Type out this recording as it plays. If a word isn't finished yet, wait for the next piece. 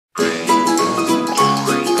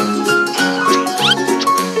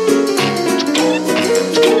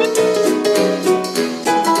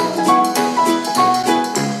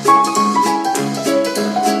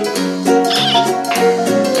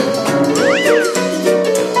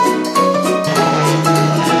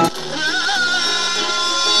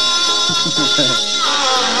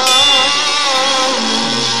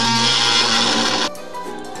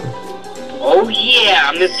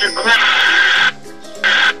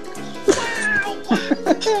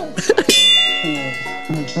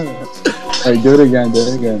Alright, do it again, do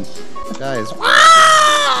it again. Guys.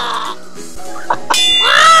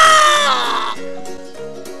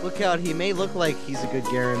 Look out, he may look like he's a good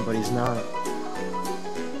Garen, but he's not.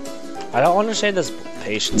 I don't understand this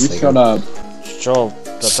patience thing. Shut up.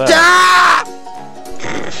 Stop!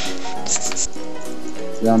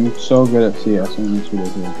 Yeah, I'm so good at CS, I'm just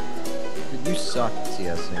ridiculous. You suck at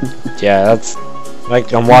CSing. Yeah, that's...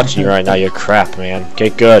 Like, I'm watching you right now, you're crap, man.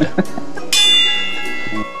 Get good.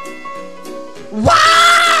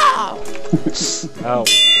 Wow! Oh,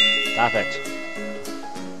 stop it.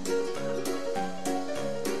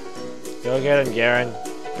 Go get him, Garen.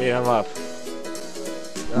 Beat him up.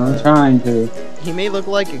 I'm trying to. He may look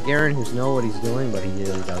like a Garen who's know what he's doing, but he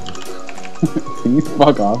really doesn't. Can you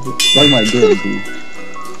fuck off? It's like my dick, dude.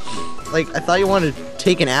 Like, I thought you wanted to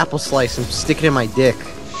take an apple slice and stick it in my dick.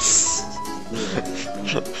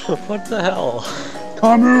 What the hell?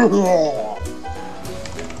 Come here!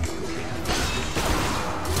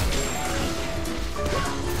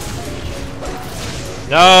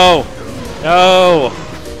 No! No!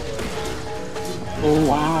 Oh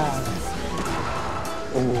wow!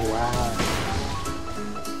 Oh wow!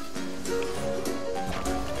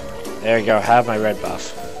 There you go, have my red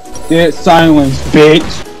buff. Get silenced,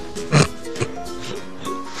 bitch!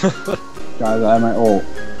 Guys, I have my ult.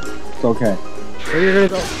 It's okay. Where are you gonna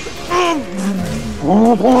go?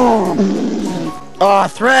 Oh,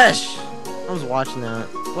 Thresh! I was watching that.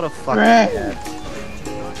 What a fucking cat.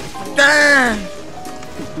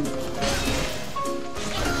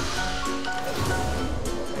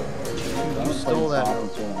 You stole that.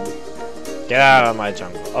 Get out of my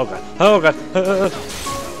jungle. Oh god. Oh god.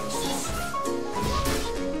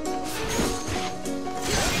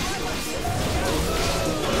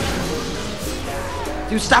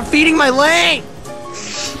 Dude, stop feeding my lane!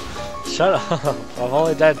 Shut up. I've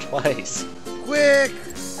only died twice. Quick!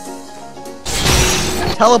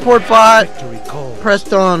 Teleport bot!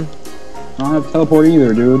 Preston! I don't have teleport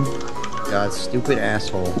either, dude. God, stupid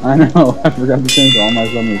asshole. I know, I forgot to change all my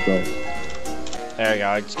summons though. There you go,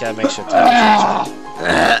 I just gotta make sure to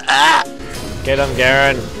get him,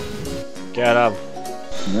 Garen. Get him.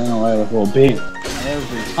 Ran away like a little bitch.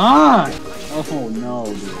 Every time! Oh no,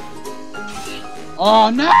 dude. Oh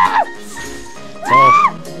no!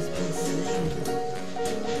 Oh.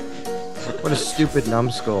 What a stupid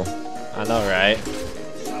numbskull. I know, right?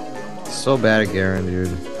 So bad at Garen,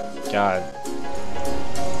 dude. God.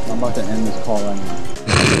 I'm about to end this call right now.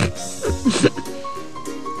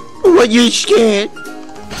 What, you scared?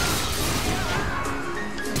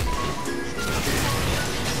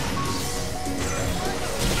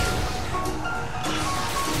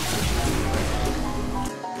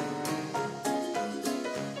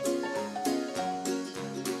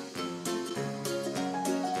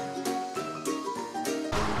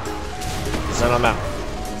 Send him out.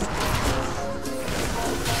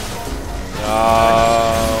 No.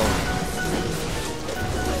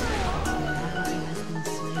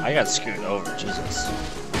 I got screwed over, Jesus.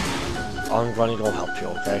 I'm gonna go help you,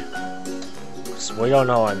 okay? Because we don't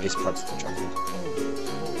know on these parts of the jungle.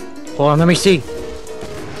 Hold on, let me see.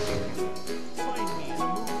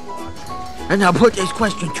 And now put this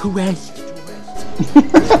question to rest.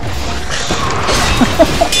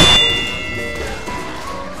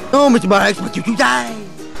 No, Mr. Barks, but you die.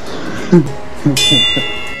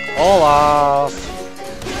 Olaf!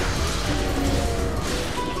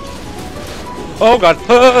 Oh god!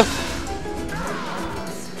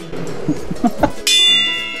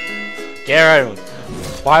 Garen,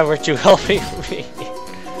 why weren't you helping me?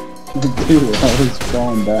 Dude, I was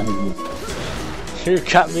falling back. You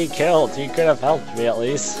got me killed. You could have helped me at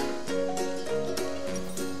least.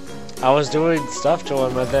 I was doing stuff to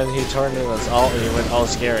him, and then he turned in his ult and he went all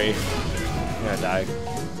scary. I'm gonna die.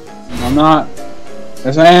 I'm not.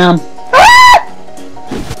 Yes, I am.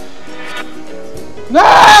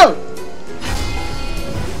 No!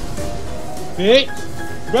 Bitch!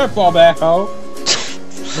 You better fall back, ho.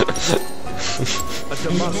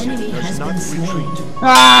 An enemy has been slain.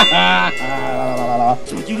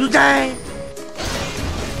 You die.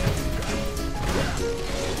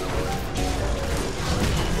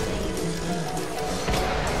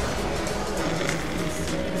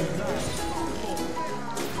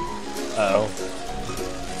 Uh-oh.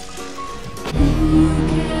 Who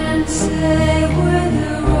can say where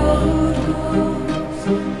the road goes,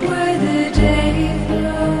 where the day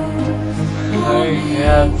flows? I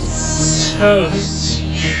am so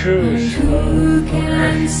screwed. Who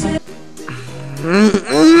can say?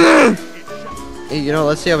 Hey, you know,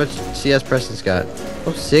 let's see how much CS Preston's got.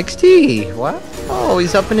 Oh, 60? What? Oh,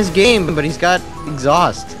 he's up in his game, but he's got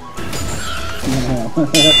exhaust.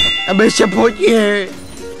 I miss your point here.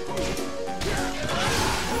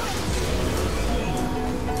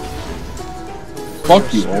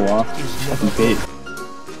 Fuck you, Olaf. Fucking bait.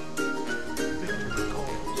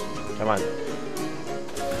 Come on.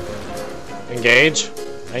 Engage.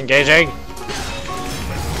 Engaging.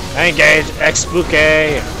 Engage.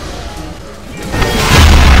 Expluke.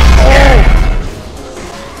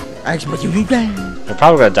 You're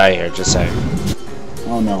probably gonna die here, just saying.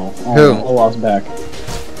 Oh no. Oh, Who? no. Olaf's back.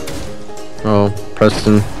 Oh,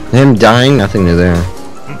 Preston. Him dying? Nothing new there. I've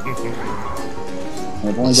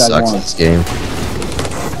only He died sucks in once. this game.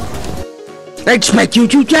 I expect you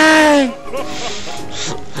to die!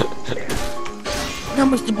 No,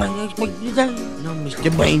 Mr. Brain, I expect you to die. No,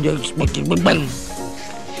 Mr. Brain, I expect you to die.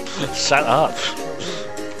 Shut up.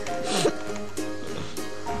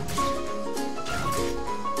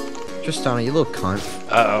 Tristana, you little cunt.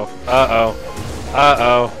 Uh-oh. Uh-oh.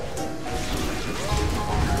 Uh-oh.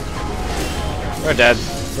 We're dead.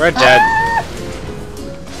 We're dead.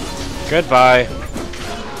 Goodbye.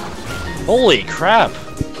 Holy crap.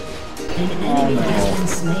 An enemy has been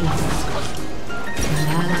slain. An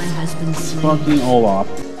ally has been slain. Fucking Olaf.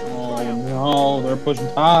 Oh no, they're pushing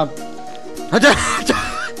top.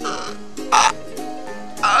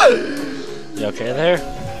 You okay there?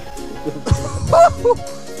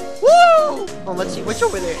 Woo! Oh, let's see what's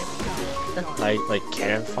over there. Like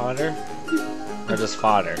cannon fodder? Or just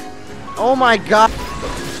fodder? Oh my god.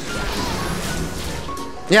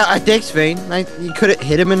 Yeah, I think Svein. You could have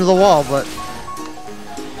hit him into the wall, but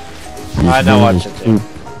I know what to do.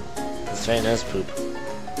 This is poop.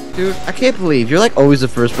 dude, I can't believe you're like always the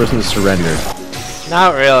first person to surrender.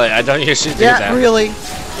 Not really. I don't usually do that. Yeah, really.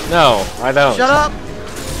 No, I don't. Shut up.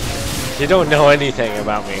 You don't know anything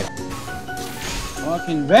about me.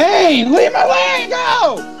 Fucking Vayne! Leave my lane!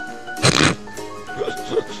 Go!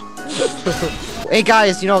 Hey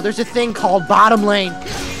guys, you know there's a thing called bottom lane.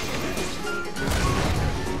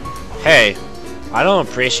 Hey, I don't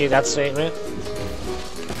appreciate that statement.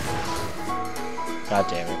 God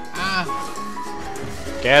damn it.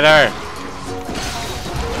 Get her!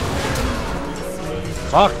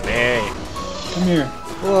 Fuck me. Come here.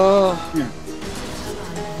 Whoa. Here.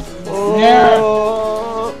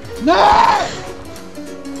 Oh. No! I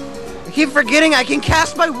keep forgetting I can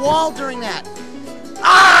cast my wall during that.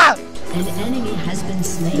 Ah! An enemy has been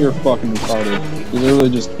slain. You're fucking retarded. He literally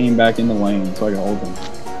just came back in the lane so I could hold him.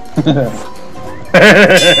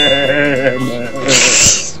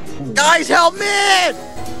 Guys, help me!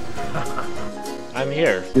 I'm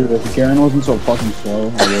here. Dude, if Garen wasn't so fucking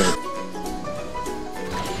slow, I would.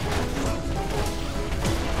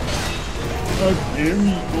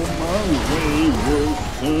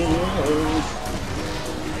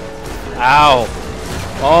 Ow.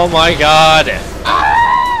 Oh my god.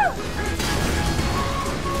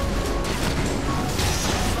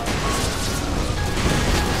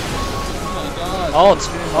 Ult,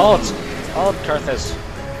 Kurthus.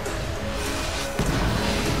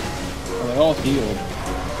 Oh, they all healed.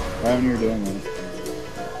 Right when you were doing that.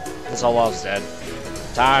 This Olaf's dead.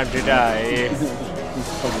 Time to die. He's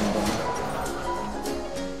fucking dumb.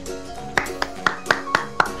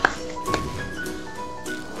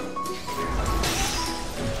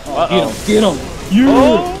 Uh-oh. Get him! You!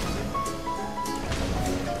 Oh!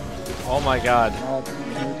 Oh my god. Oh,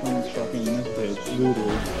 here comes fucking this bitch.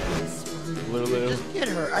 Lulu. Lulu. Just get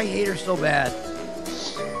her. I hate her so bad.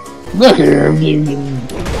 Look at her!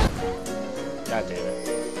 God damn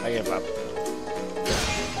it. I give up.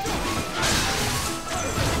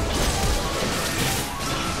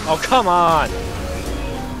 Oh, come on!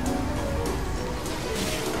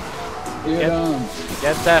 Get him!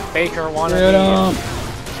 Get that faker wannabe. Get him!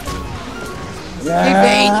 Hey,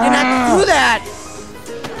 Vayne, you didn't have to do that!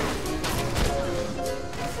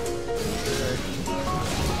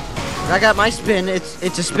 I got my spin.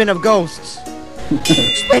 It's a spin of ghosts.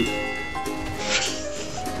 Spin!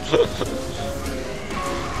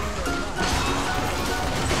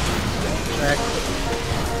 Back.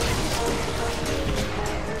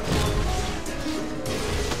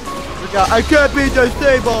 I can't beat the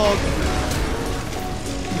stable!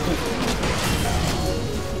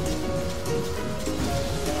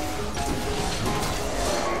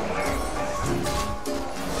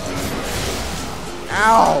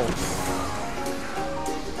 Ow!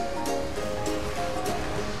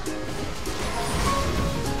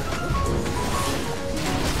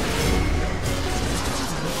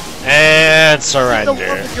 And The surrender. one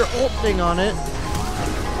with your ult thing on it.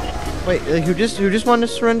 Wait, who just wanted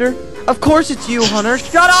to surrender? Of course it's you, Hunter.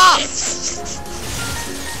 Shut up!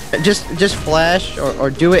 Just flash or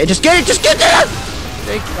do it. Just get it. Just get it.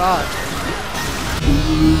 Thank God.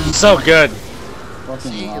 So good.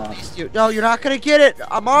 Fucking At lost. least you. No, you're not gonna get it.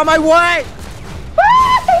 I'm on my way.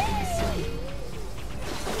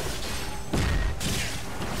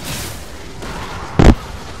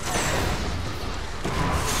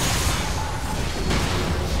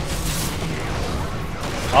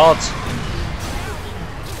 Alt.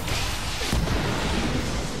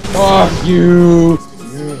 Fuck you!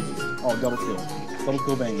 Oh, double kill. Double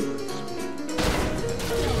kill Bane.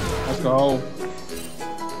 Let's go.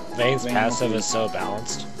 Vayne's Vayne passive OP. is so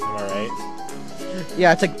balanced. Am I right?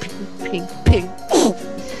 Yeah, it's like ping, ping, ping.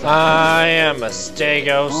 I am a Oh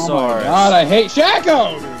Stegosaurus. my god, I hate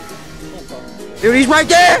Shaco! Dude, he's right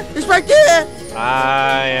there. He's right there.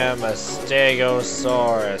 I am a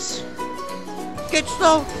Stegosaurus. Get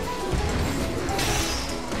slow.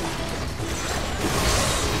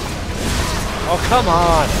 Oh, come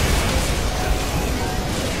on.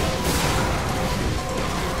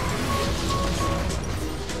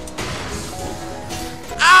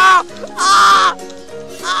 Ah! Ah!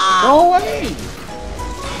 Ah! Go away!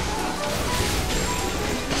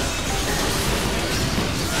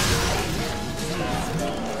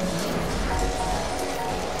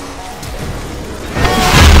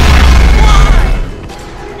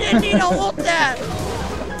 You need to hold that.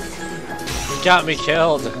 You got me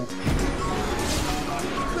killed. Could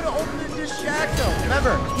have opened it to Shaco.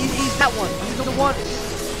 Remember, he's that one. He's the one.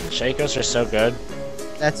 Shakos are so good.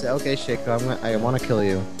 That's it. Okay, Shaco. I want to kill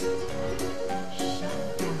you.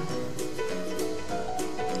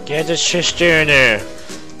 Get the Tristerner.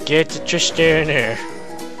 Get the Tristerner.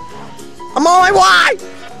 I'm on my way.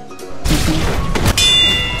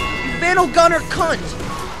 You Vandal Gunner cunt.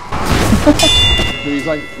 Dude, he's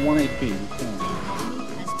like 1 HP. He's killing me.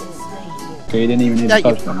 Okay, he didn't even need to That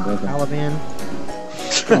you touch them, did he? Taliban.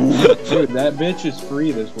 Dude, that bitch is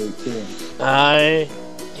free this week, too. I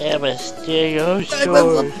am a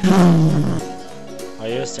Stegosaurus. Are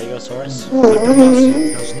you a Stegosaurus?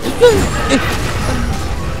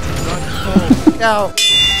 No.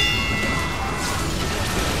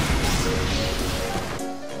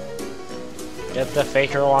 Get the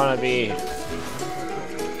faker wannabe.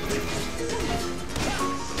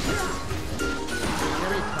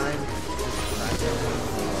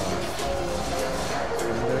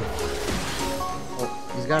 Oh,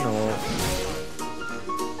 he's got no ult.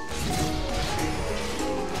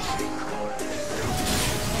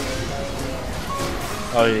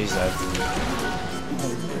 Oh, he's dead.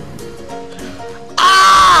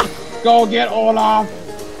 Go get Olaf!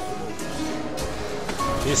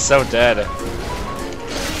 He's so dead.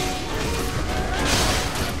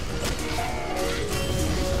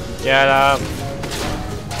 Get him.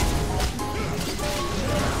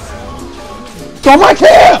 Go my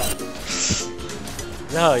kill!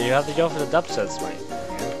 No, you have to go for the dubstep smite.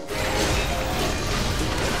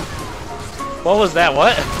 What was that?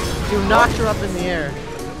 What? You knocked her up in the air.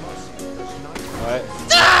 What?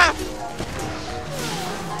 Ah!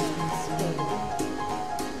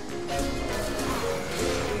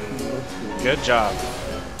 Good job.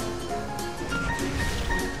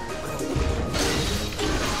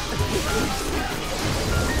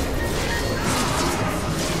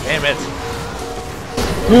 Damn it.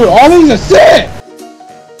 Dude, all these are sick!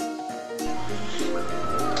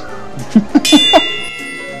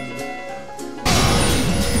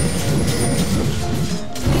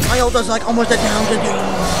 My ult does like almost a down to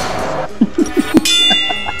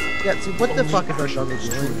Yeah, see, what the fuck is our jungle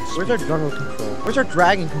doing? Where's our jungle control? Where's our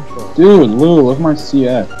dragon control? Dude, Lou, look at my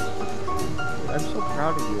CX. I'm so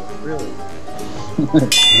proud of you, really.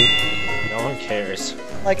 No one cares.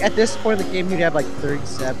 Like, at this point in the game, you'd have like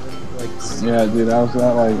 37, like... Yeah, dude, I was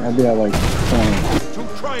at like, I'd be at like 20. To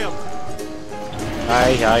triumph.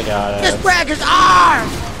 I got This it. bragger's arm!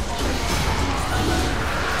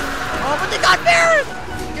 Oh, but they got Baron!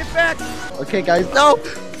 Get back! Okay, guys, no!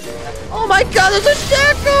 Oh my god, there's a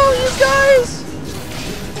Shaco, you guys!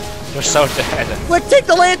 We're so dead. Quick, take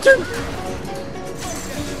the lantern!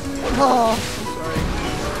 Oh, sorry.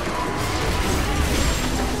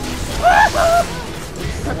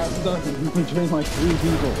 I got stuck between like 3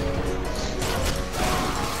 people.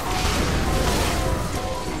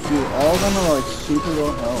 Dude, all of them are like super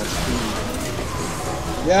low health.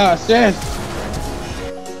 Dude. Yeah, sis!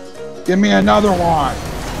 Give me another one!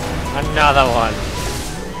 Another one.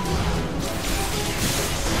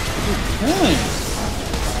 Dang!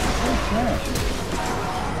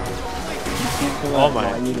 Oh my.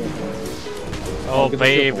 Oh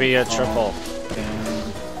baby, a triple.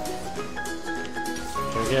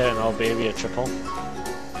 Can we get an oh baby a triple?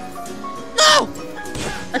 No!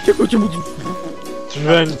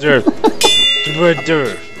 Surrender.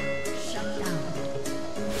 Surrender.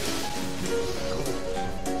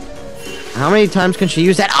 How many times can she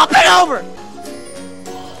use that? Up and over!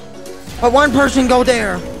 But one person go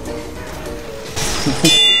there.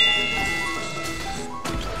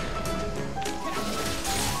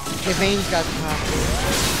 Okay, Vane's got the top.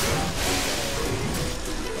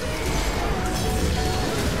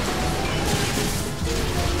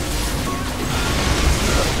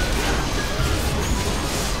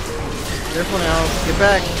 Careful now. Get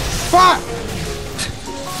back. Fuck!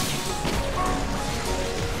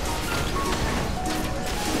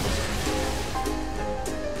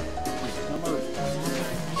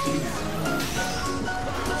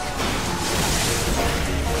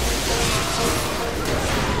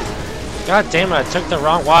 God damn it, I took the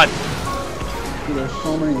wrong one. Dude, there's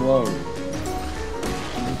so many lows.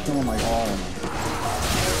 I'm killing like all of them.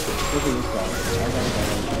 Look at this guy.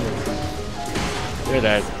 I You're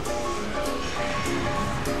dead.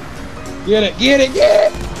 Get it, get it,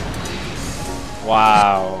 get it!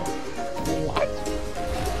 Wow. What?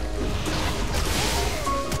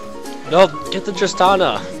 No, get the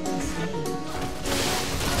Tristana.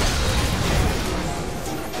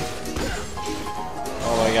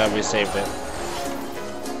 Oh my god, we saved it.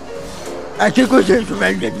 I think we're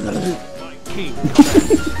tremendous.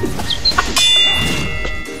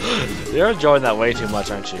 You're enjoying that way too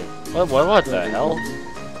much, aren't you? What the hell?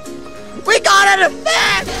 We got it a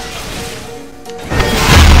fan!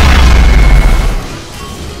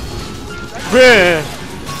 Bruh.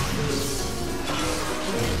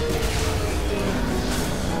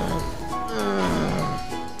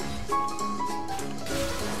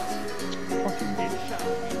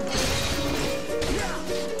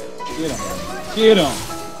 Get him. Get him.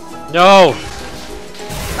 No!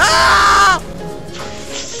 Ah!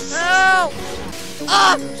 Help!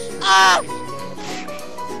 Ah! Ah!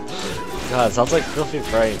 God, it sounds like Filthy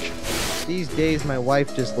Frank. These days, my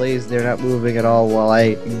wife just lays there not moving at all while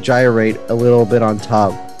I gyrate a little bit on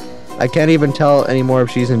top. I can't even tell anymore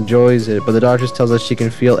if she enjoys it, but the doctor tells us she can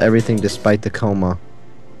feel everything despite the coma.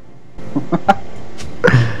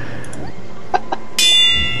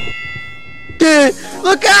 Dude,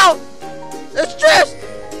 look out! It's Trish!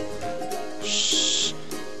 Shh.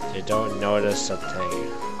 They don't notice a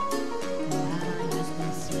thing.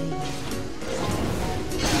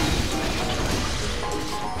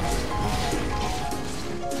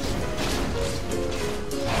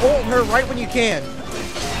 Hold her right when you can.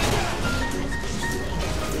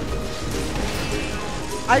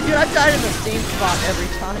 I've died in the same spot every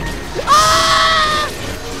time. Ah!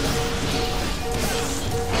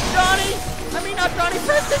 Johnny! I mean not Johnny,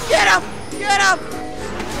 Preston! Get him! Get him!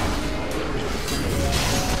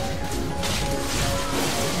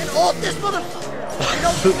 And ult this motherfucker! No,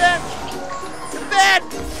 defend! Defend!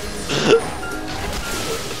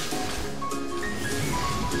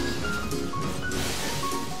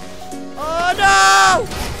 Oh no!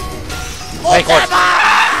 Ult him!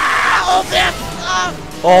 Ah! Ult him! Ah!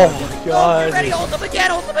 Oh my god. Get ready! Ult him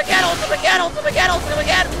again! Ult him again! Ult him again! Ult him again! Ult him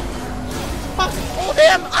again! Hold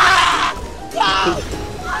him! Ah! No!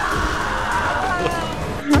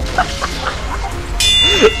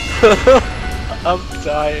 I'm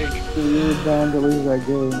dying. Dude, you're bound to lose that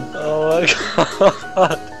game. Oh my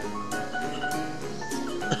god.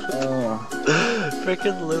 Oh.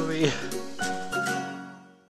 Freaking Louie.